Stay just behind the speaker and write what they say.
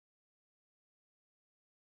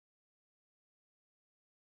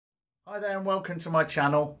Hi there and welcome to my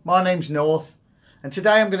channel. My name's North and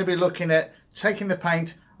today I'm going to be looking at taking the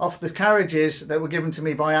paint off the carriages that were given to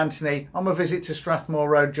me by Anthony on my visit to Strathmore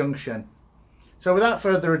Road Junction. So without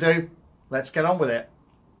further ado, let's get on with it.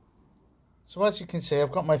 So as you can see,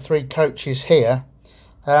 I've got my three coaches here.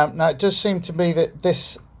 Now it does seem to be that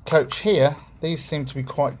this coach here, these seem to be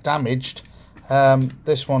quite damaged.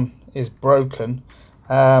 This one is broken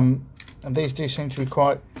and these do seem to be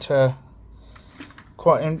quite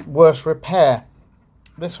in worse repair.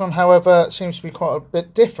 This one, however, seems to be quite a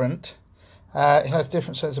bit different. It has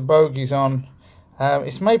different sets of bogies on.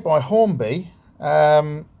 It's made by Hornby,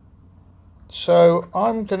 so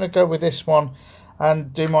I'm going to go with this one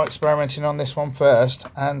and do my experimenting on this one first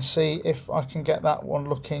and see if I can get that one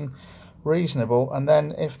looking reasonable, and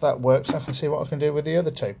then if that works I can see what I can do with the other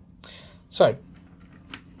two. So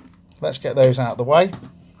let's get those out of the way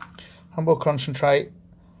and we'll concentrate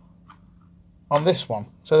on this one.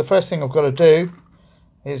 So the first thing I've got to do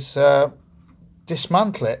is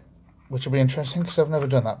dismantle it, which will be interesting because I've never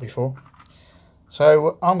done that before.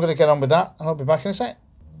 So I'm going to get on with that and I'll be back in a sec.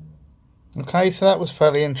 Okay, so that was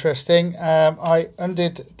fairly interesting. I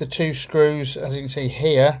undid the two screws, as you can see,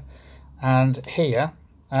 here and here,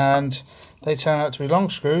 and they turn out to be long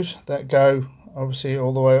screws that go obviously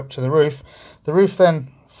all the way up to the roof. The roof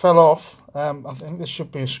then fell off. I think there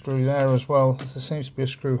should be a screw there as well. There seems to be a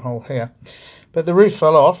screw hole here, but the roof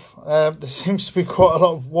fell off. There seems to be quite a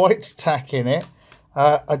lot of white tack in it.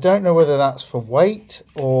 I don't know whether that's for weight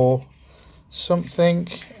or something,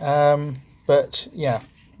 but yeah,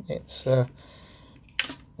 it's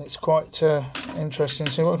quite interesting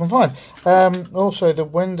to see what I can find. Also, the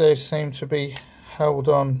windows seem to be held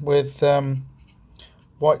on with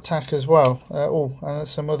white tack as well. Oh, and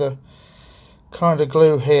there's some other kind of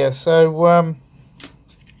glue here. So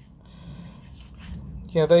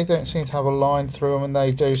yeah, they don't seem to have a line through them, and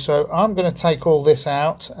they do. So I'm going to take all this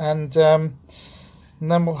out, and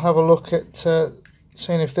then we'll have a look at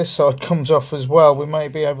seeing if this side comes off as well. We may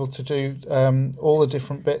be able to do all the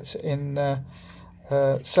different bits in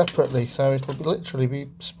separately, so it'll literally be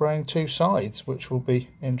spraying two sides, which will be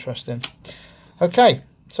interesting. Okay,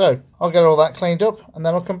 so I'll get all that cleaned up and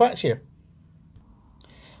then I'll come back to you.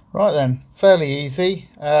 Right then, fairly easy.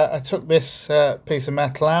 I took this piece of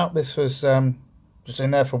metal out. This was just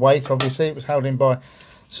in there for weight, obviously. It was held in by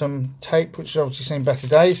some tape, which has obviously seen better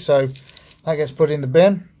days, so that gets put in the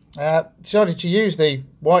bin. Decided to use the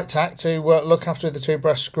white tack to look after the two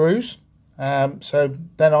brass screws, so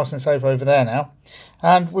they're nice and safe over there now.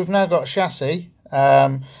 And we've now got a chassis,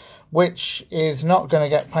 which is not going to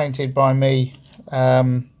get painted by me.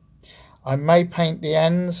 I may paint the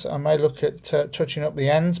ends, I may look at touching up the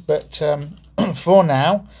ends, but for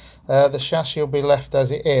now the chassis will be left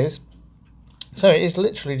as it is. So it is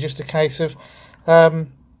literally just a case of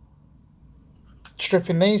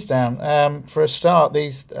stripping these down. For a start,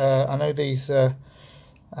 these I know these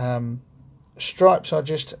stripes are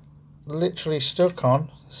just literally stuck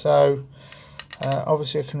on, so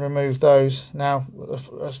obviously I can remove those. Now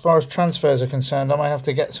as far as transfers are concerned, I might have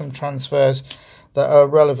to get some transfers that are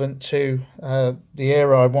relevant to the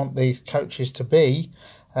era I want these coaches to be.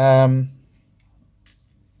 Obviously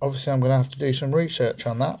I'm going to have to do some research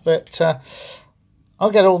on that, but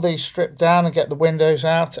I'll get all these stripped down and get the windows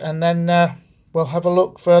out, and then we'll have a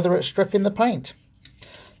look further at stripping the paint.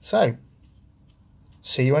 So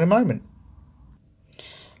see you in a moment.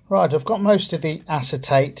 Right, I've got most of the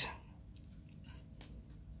acetate.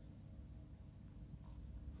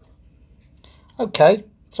 Okay,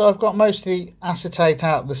 so I've got most of the acetate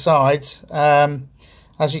out the sides.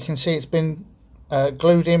 As you can see, it's been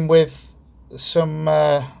glued in with some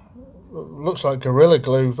looks like Gorilla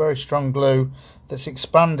Glue, very strong glue that's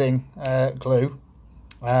expanding glue,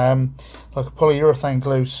 like a polyurethane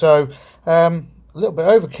glue. So a little bit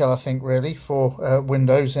overkill, I think, really, for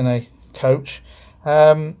windows in a coach.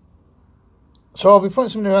 So I'll be putting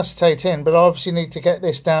some new acetate in, but I obviously need to get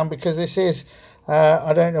this down because this is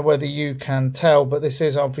I don't know whether you can tell, but this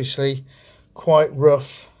is obviously quite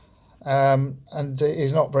rough, and it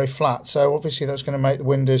is not very flat. So obviously that's going to make the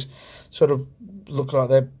windows sort of look like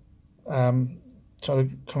they're sort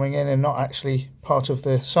of coming in and not actually part of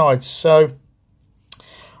the sides. So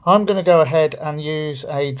I'm going to go ahead and use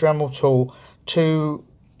a Dremel tool to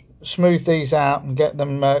smooth these out and get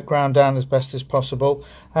them ground down as best as possible,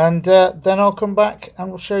 and then I'll come back and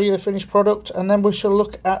we'll show you the finished product, and then we shall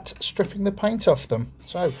look at stripping the paint off them.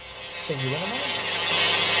 So see you in a moment.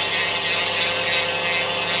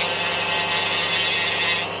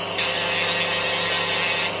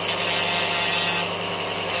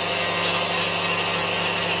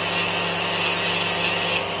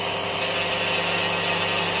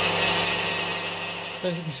 So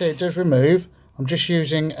as you can see, it does remove. I'm just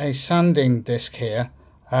using a sanding disc here,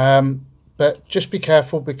 but just be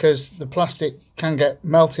careful because the plastic can get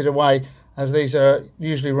melted away, as these are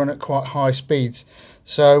usually run at quite high speeds.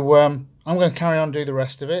 So I'm going to carry on and do the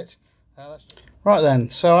rest of it. Right then,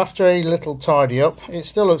 so after a little tidy up, it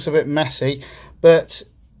still looks a bit messy, but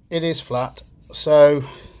it is flat. So,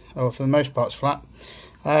 or for the most part it's flat.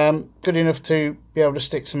 Good enough to be able to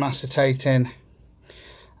stick some acetate in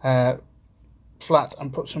flat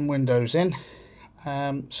and put some windows in.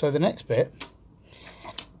 So the next bit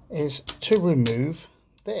is to remove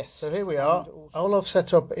this. So here we are. All I've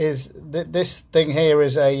set up is this thing here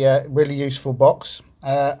is a really useful box.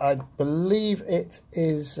 I believe it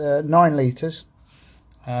is 9 litres.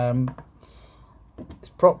 It's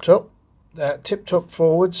propped up, tipped up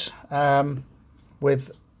forwards, with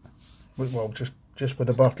well, just with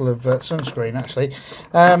a bottle of sunscreen actually.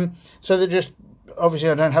 So that just obviously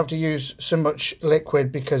I don't have to use so much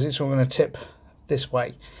liquid because it's all going to tip this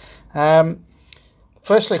way.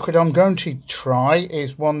 First liquid I'm going to try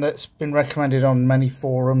is one that's been recommended on many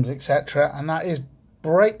forums, etc., and that is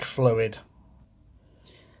brake fluid.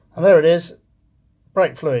 And there it is,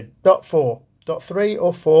 brake fluid, .4, .3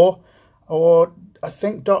 or 4, or I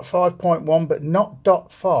think .5.1, but not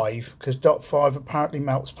 .5, because .5 apparently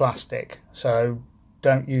melts plastic, so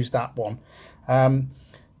don't use that one.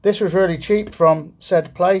 This was really cheap from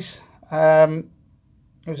said place. It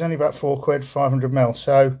was only about £4, 500ml,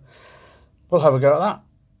 so we'll have a go at that.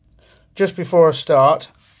 Just before I start,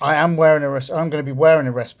 I'm going to be wearing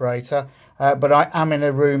a respirator, but I am in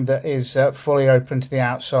a room that is fully open to the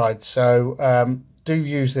outside, so do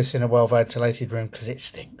use this in a well ventilated room because it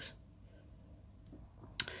stinks.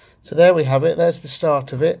 So there we have it. There's the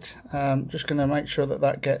start of it. Just going to make sure that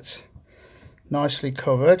that gets nicely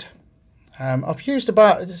covered. I've used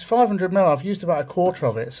about, it's 500ml, I've used about a quarter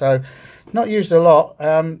of it, so not used a lot.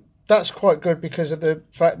 That's quite good because of the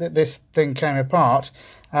fact that this thing came apart.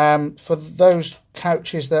 For those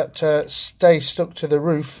couches that stay stuck to the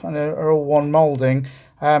roof and are all one moulding,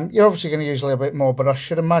 you're obviously going to use a little bit more, but I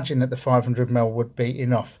should imagine that the 500ml would be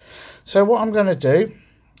enough. So what I'm going to do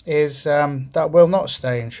is, that will not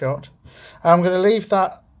stay in shot. I'm going to leave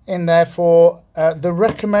that in there for the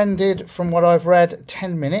recommended, from what I've read,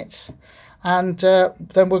 10 minutes. And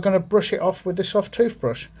then we're going to brush it off with the soft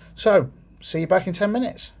toothbrush. So, see you back in 10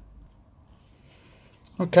 minutes.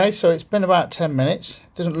 Okay, so it's been about 10 minutes.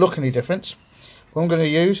 It doesn't look any different. What I'm going to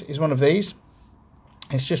use is one of these.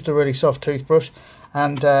 It's just a really soft toothbrush,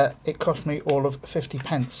 and it cost me all of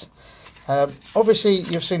 50p. Obviously,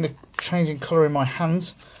 you've seen the changing colour in my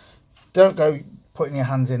hands. Don't go putting your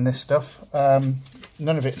hands in this stuff. None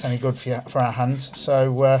of it's any good for our hands.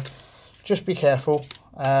 So just be careful.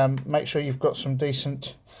 Make sure you've got some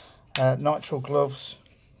decent nitrile gloves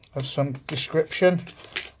of some description,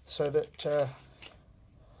 so that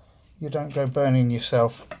you don't go burning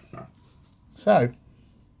yourself. So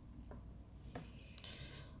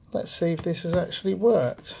let's see if this has actually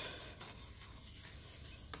worked.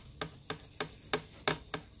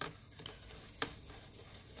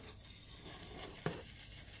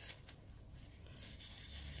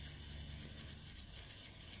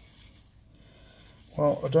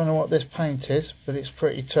 Well, I don't know what this paint is, but it's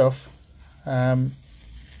pretty tough. It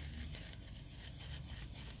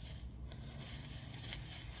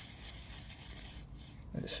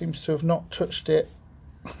seems to have not touched it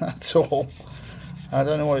at all. I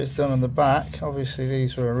don't know what it's done on the back. Obviously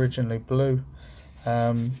these were originally blue,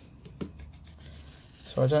 so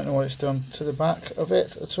I don't know what it's done to the back of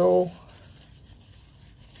it at all.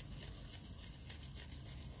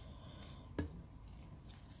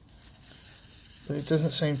 But it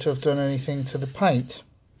doesn't seem to have done anything to the paint.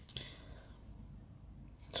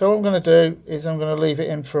 So what I'm going to do is I'm going to leave it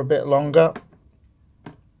in for a bit longer,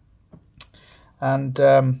 and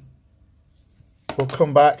we'll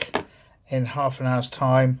come back in half an hour's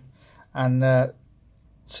time and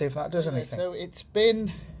see if that does anything. So it's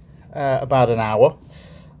been about an hour.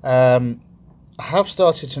 I have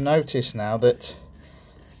started to notice now that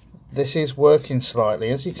this is working slightly.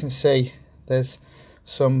 As you can see, there's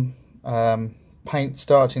some paint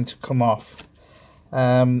starting to come off.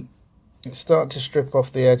 It's starting to strip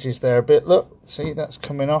off the edges there a bit. Look, see, that's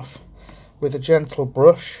coming off with a gentle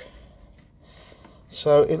brush.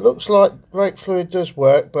 So it looks like brake fluid does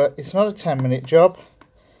work, but it's not a 10-minute job.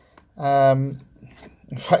 In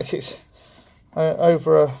fact, it's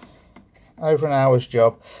over an hour's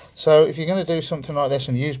job. So if you're going to do something like this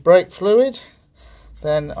and use brake fluid,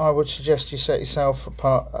 then I would suggest you set yourself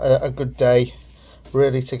apart a good day,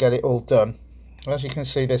 really, to get it all done. As you can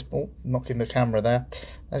see, there's knocking the camera there.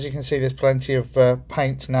 As you can see, there's plenty of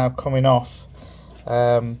paint now coming off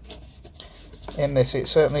in this. It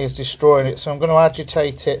certainly is destroying it, so I'm going to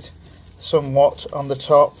agitate it somewhat on the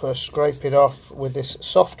top, scrape it off with this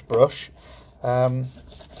soft brush.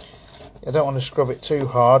 I don't want to scrub it too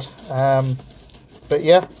hard, but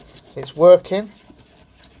yeah, it's working.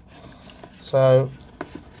 So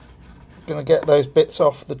I'm going to get those bits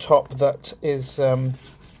off the top that is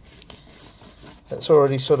that's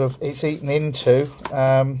already sort of, it's eaten into.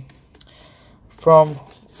 From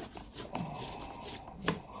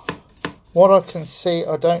what I can see,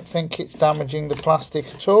 I don't think it's damaging the plastic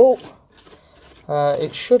at all.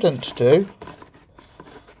 It shouldn't do,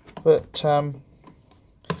 but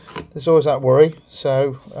there's always that worry.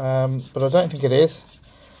 So, but I don't think it is.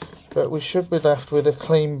 But we should be left with a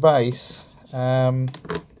clean base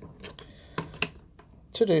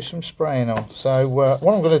to do some spraying on. So what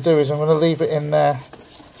I'm going to do is I'm going to leave it in there.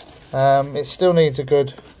 It still needs a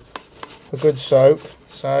good soak,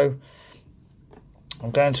 so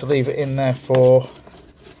I'm going to leave it in there for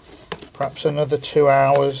perhaps another 2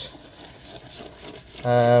 hours.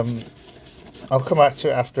 I'll come back to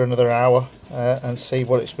it after another hour and see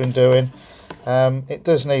what it's been doing. It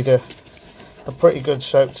does need a pretty good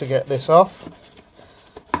soak to get this off.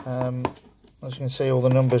 As you can see, all the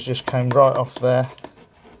numbers just came right off there.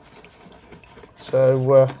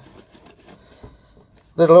 So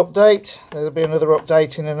little update. There'll be another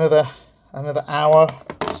update in another hour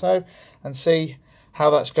or so, and see how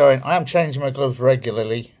that's going. I am changing my gloves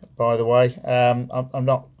regularly, by the way. I'm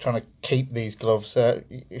not trying to keep these gloves.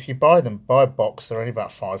 If you buy them by a box, they're only about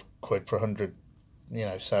 £5 for 100, you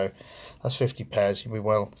know, so that's 50 pairs. You'll be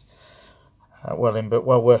well in, but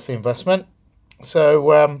well worth the investment.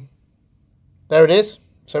 So there it is.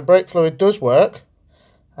 So brake fluid does work.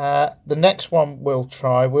 The next one we're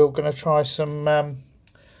going to try some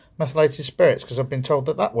methylated spirits, because I've been told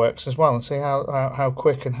that works as well, and see how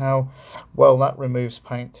quick and how well that removes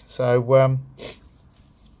paint. So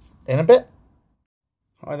in a bit.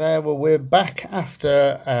 Hi there. Well, we're back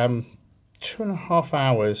after 2.5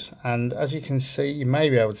 hours, and as you can see, you may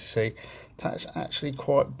be able to see, that's actually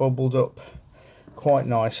quite bubbled up quite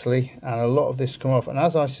nicely, and a lot of this come off. And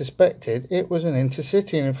as I suspected, it was an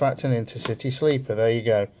intercity, and in fact an intercity sleeper. There you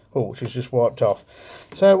go. Oh, which was just wiped off.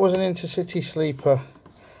 So it was an intercity sleeper,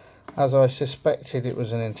 as I suspected it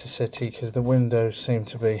was an intercity, because the windows seem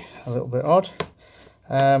to be a little bit odd.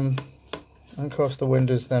 And of course the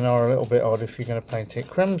windows then are a little bit odd if you're going to paint it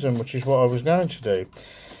crimson, which is what I was going to do.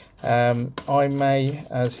 I may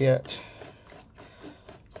as yet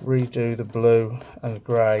redo the blue and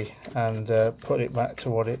grey and put it back to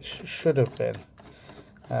what it should have been.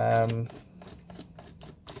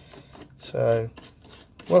 So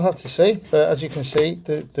we'll have to see, but as you can see,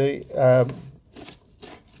 the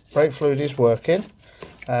brake fluid is working.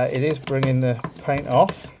 It is bringing the paint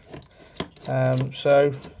off.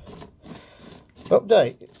 So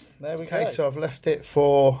update, there we go. So I've left it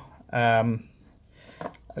for a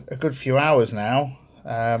good few hours now.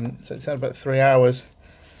 So it's about 3 hours.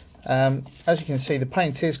 As you can see, the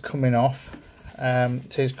paint is coming off.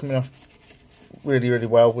 It is coming off really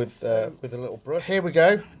well with a little brush. Here we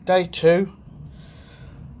go, day 2.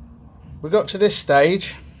 We got to this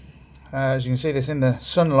stage. As you can see, this in the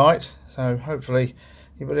sunlight, so hopefully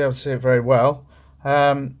you'll be able to see it very well.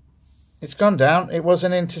 It's gone down. It was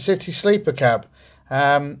an intercity sleeper cab.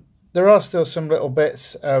 There are still some little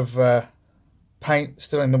bits of paint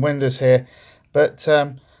still in the windows here, but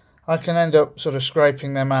I can end up sort of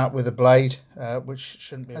scraping them out with a blade, which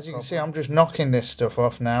shouldn't be a problem. As you can see, I'm just knocking this stuff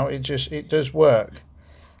off now. It does work.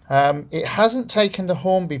 It hasn't taken the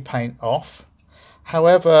Hornby paint off.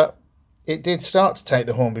 However, it did start to take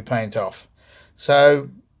the Hornby paint off. So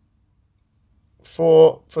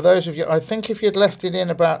for those of you, I think if you'd left it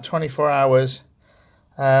in about 24 hours,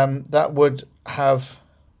 that would have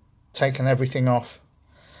taken everything off.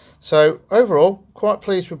 So overall, quite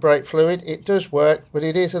pleased with brake fluid. It does work, but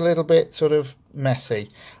it is a little bit sort of messy.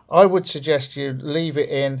 I would suggest you leave it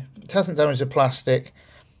in. It hasn't damaged the plastic.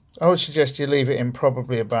 I would suggest you leave it in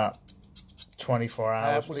probably about 24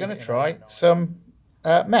 hours. We're going to try some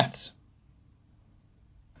meths.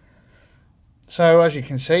 So as you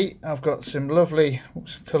can see, I've got some lovely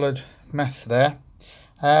coloured meths there.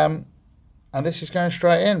 And this is going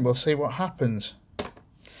straight in. We'll see what happens.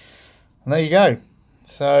 And there you go.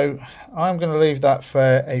 So I'm going to leave that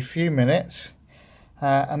for a few minutes,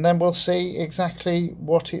 and then we'll see exactly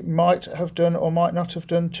what it might have done or might not have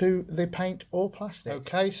done to the paint or plastic.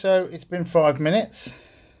 Okay, so it's been 5 minutes.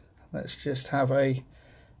 Let's just have a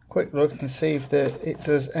quick look and see if it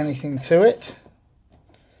does anything to it.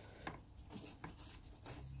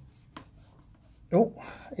 Oh,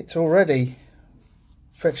 it's already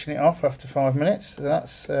fetching it off after 5 minutes, so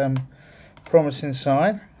that's promising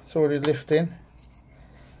sign. It's already lifting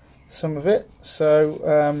some of it,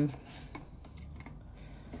 so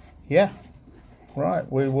yeah, right,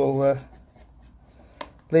 we will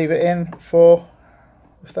leave it in for,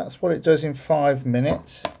 if that's what it does in 5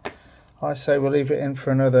 minutes, I say we'll leave it in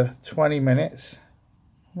for another 20 minutes,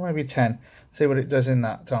 maybe 10, see what it does in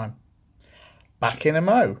that time. Back in a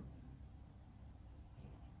mo.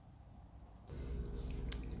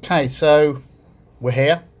 Okay, so we're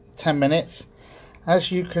here, 10 minutes.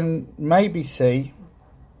 As you can maybe see,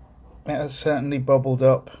 it has certainly bubbled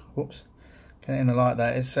up. Whoops, get it in the light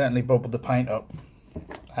there. It's certainly bubbled the paint up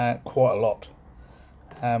quite a lot.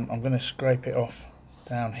 I'm going to scrape it off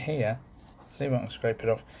down here. See if I can scrape it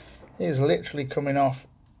off. It is literally coming off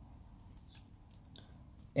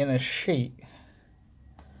in a sheet.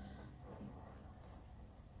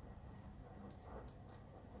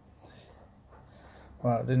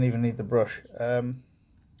 Well, I didn't even need the brush.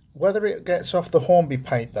 Whether it gets off the Hornby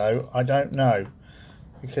paint though, I don't know,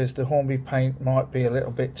 because the Hornby paint might be a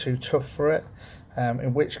little bit too tough for it,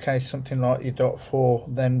 in which case something like your dot 4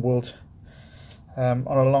 then would, on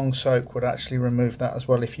a long soak, would actually remove that as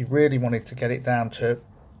well if you really wanted to get it down to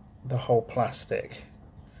the whole plastic.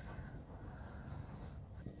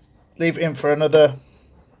 Leave it in for another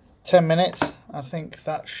 10 minutes. I think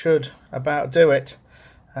that should about do it.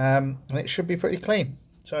 And it should be pretty clean.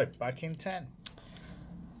 So back in 10.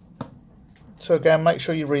 So again, make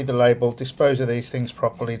sure you read the label, dispose of these things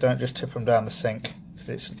properly, don't just tip them down the sink.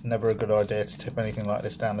 It's never a good idea to tip anything like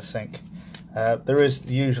this down the sink. There is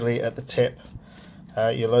usually at the tip,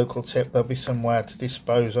 your local tip, there'll be somewhere to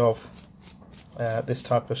dispose of this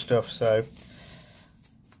type of stuff. So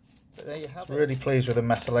there you have it. Really pleased with the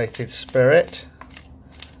methylated spirit.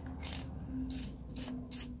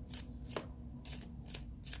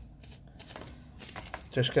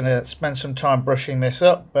 Just going to spend some time brushing this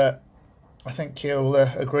up, but I think you'll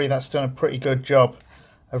agree that's done a pretty good job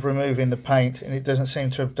of removing the paint, and it doesn't seem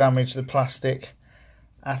to have damaged the plastic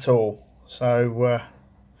at all. So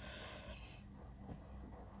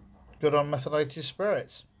good on methylated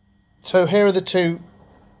spirits. So here are the two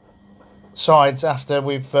sides after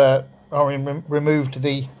we've removed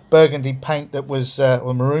the burgundy paint that was,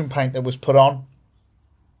 or maroon paint that was put on.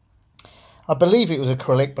 I believe it was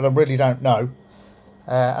acrylic, but I really don't know.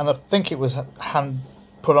 And I think it was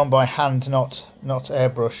put on by hand, not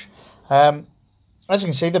airbrush. As you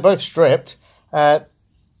can see, they're both stripped.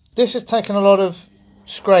 This has taken a lot of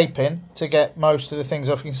scraping to get most of the things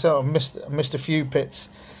off. You can see I've missed a few bits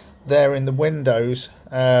there in the windows,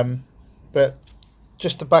 but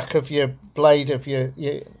just the back of your blade of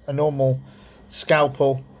a normal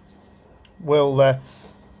scalpel will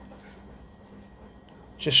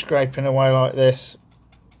just scraping away like this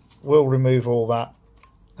will remove all that.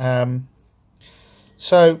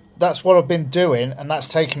 So that's what I've been doing, and that's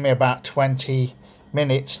taken me about 20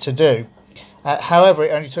 minutes to do. However,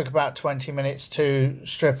 it only took about 20 minutes to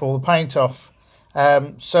strip all the paint off.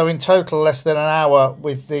 So in total, less than an hour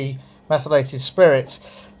with the methylated spirits.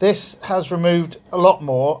 This has removed a lot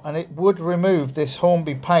more, and it would remove this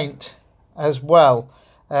Hornby paint as well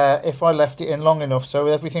if I left it in long enough, so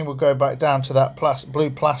everything would go back down to that blue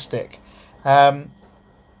plastic.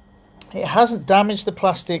 It hasn't damaged the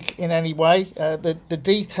plastic in any way. The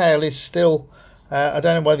detail is still, I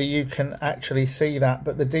don't know whether you can actually see that,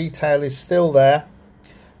 but the detail is still there.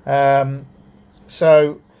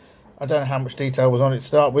 So I don't know how much detail was on it to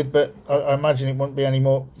start with, but I imagine it won't be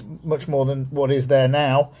much more than what is there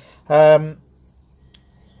now.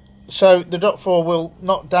 So the dot 4 will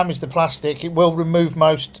not damage the plastic. It will remove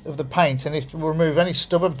most of the paint, and it will remove any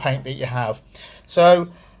stubborn paint that you have. So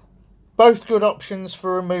both good options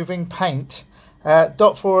for removing paint.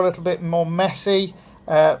 Dot 4 a little bit more messy.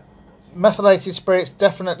 Methylated spirit's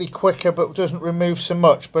definitely quicker, but doesn't remove so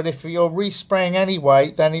much. But if you're respraying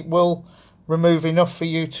anyway, then it will remove enough for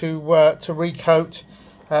you to recoat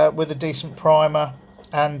with a decent primer,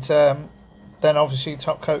 and then obviously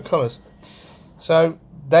top coat colours. So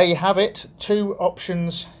there you have it. Two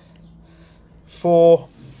options for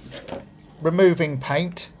removing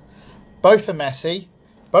paint. Both are messy.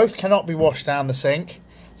 Both cannot be washed down the sink,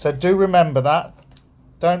 so do remember that.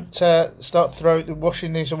 Don't start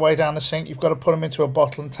washing these away down the sink. You've got to put them into a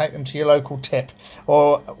bottle and take them to your local tip,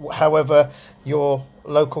 or however your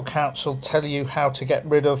local council tell you how to get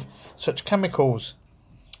rid of such chemicals.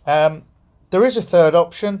 There is a third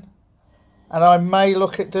option, and I may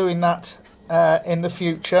look at doing that in the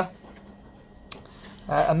future,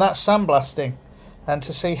 and that's sandblasting, and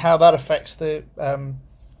to see how that affects the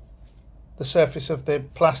surface of the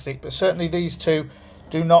plastic. But certainly these two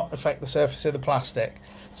do not affect the surface of the plastic.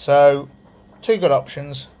 So 2 good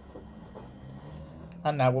options.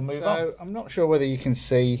 And now we'll move on. I'm not sure whether you can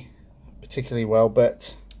see particularly well,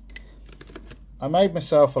 but I made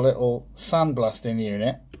myself a little sandblasting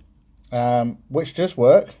unit, which does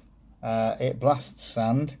work. It blasts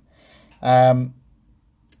sand.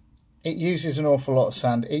 It uses an awful lot of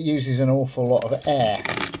sand. It uses an awful lot of air.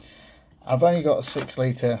 I've only got a 6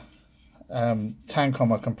 litre tank on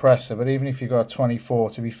my compressor, but even if you've got a 24,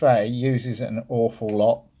 to be fair, it uses an awful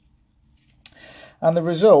lot. And the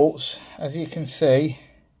results, as you can see,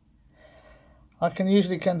 I can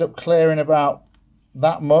usually end up clearing about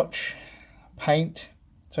that much paint.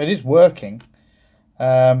 So it is working.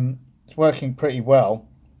 It's working pretty well.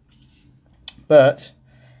 But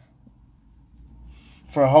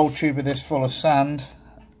for a whole tube of this full of sand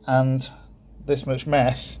and this much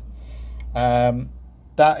mess,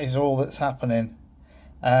 that is all that's happening.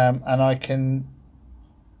 And I can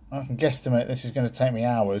guesstimate this is going to take me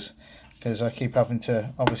hours, because I keep having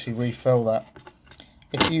to obviously refill that.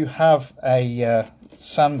 If you have a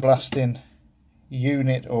sandblasting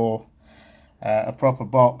unit or a proper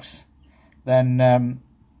box, then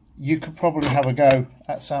you could probably have a go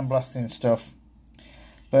at sandblasting stuff.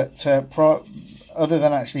 But other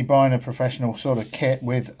than actually buying a professional sort of kit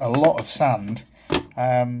with a lot of sand,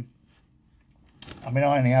 I mean,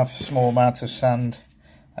 I only have a small amount of sand,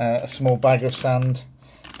 a small bag of sand,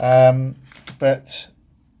 but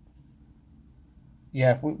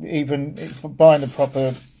yeah, even buying the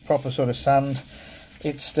proper sort of sand,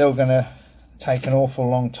 it's still going to take an awful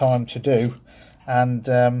long time to do, and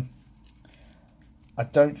I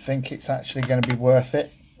don't think it's actually going to be worth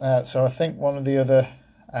it. So I think one of the other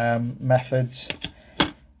methods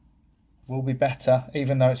will be better,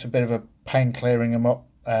 even though it's a bit of a pain clearing them up.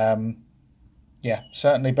 Yeah,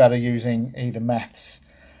 certainly better using either meths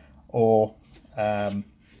or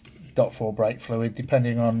 .4 brake fluid,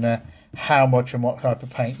 depending on how much and what type of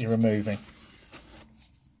paint you're removing.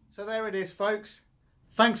 So there it is, folks.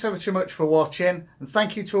 Thanks ever so much for watching, and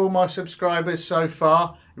thank you to all my subscribers so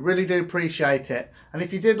far. I really do appreciate it. And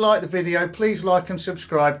if you did like the video, please like and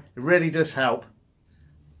subscribe. It really does help.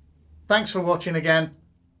 Thanks for watching again.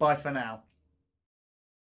 Bye for now.